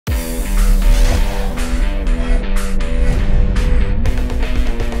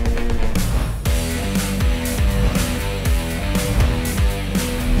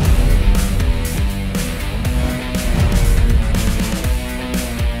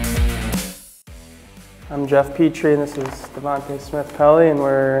I'm Jeff Petry, and this is Devante Smith-Pelly, and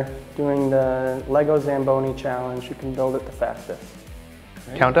we're doing the Lego Zamboni challenge. You can build it the fastest.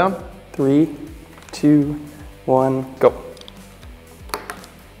 Right. Countdown? 3, 2, 1, go.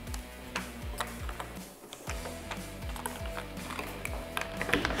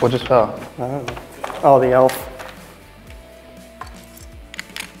 What just fell? I don't know. Oh, the elf.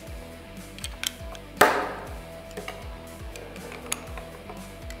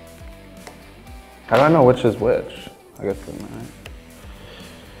 How do I know which is which? I guess it doesn't matter.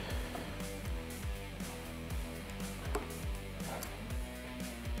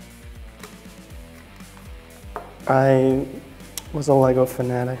 I was a Lego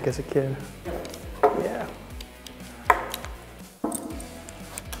fanatic as a kid. Yeah.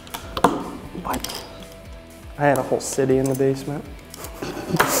 What? I had a whole city in the basement.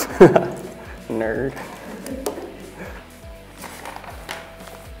 Nerd.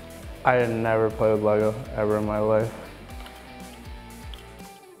 I had never played with Lego ever in my life.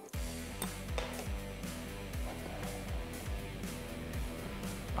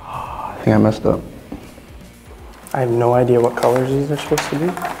 Oh, I think I messed up. I have no idea what colors these are supposed to be.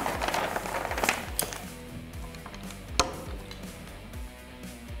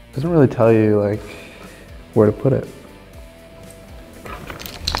 Doesn't really tell you like where to put it.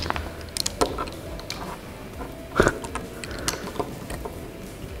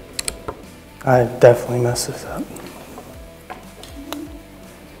 I definitely messed this up.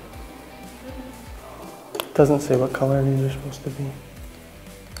 Doesn't say what color these are supposed to be.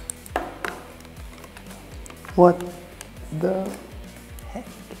 What the heck?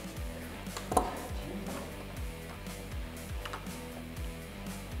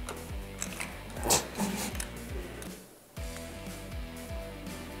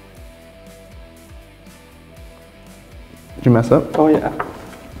 Did you mess up? Oh yeah.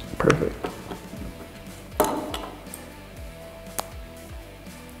 Perfect.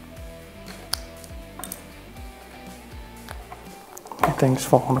 Thing's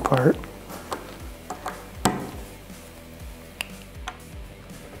falling apart.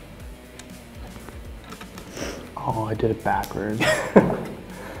 Oh, I did it backwards.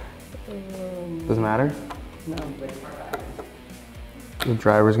 Doesn't matter? No. The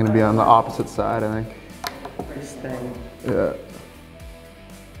driver's gonna be on the opposite side, I think. This thing. Yeah.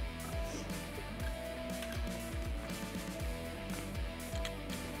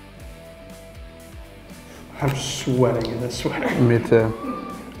 I'm sweating in this sweater. Me too.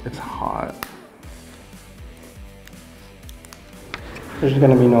 It's hot. There's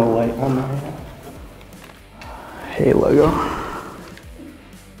gonna be no light on there. Hey, Lego.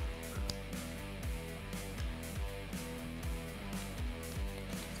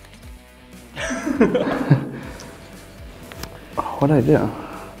 Oh, what'd I do?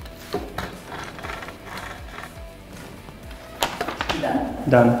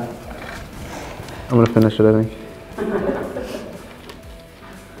 Done. I'm gonna finish it, I think.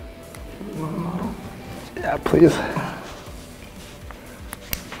 Yeah, please.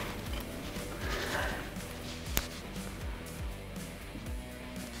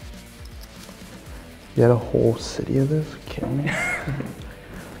 You had a whole city of this? Are you kidding me?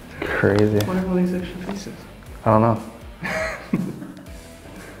 Crazy. What are all these extra pieces? I don't know.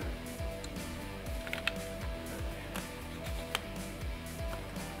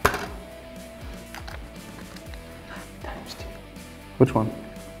 Which one?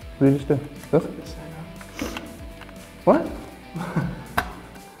 What did you just do? This? What?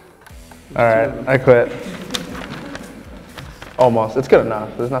 Alright, I quit. Almost. It's good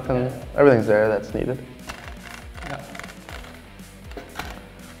enough. There's nothing, everything's there that's needed. Yeah.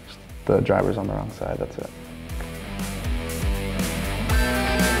 The driver's on the wrong side, that's it.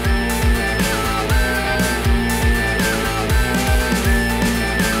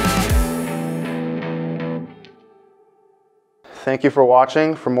 Thank you for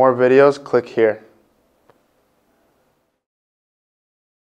watching. For more videos, click here.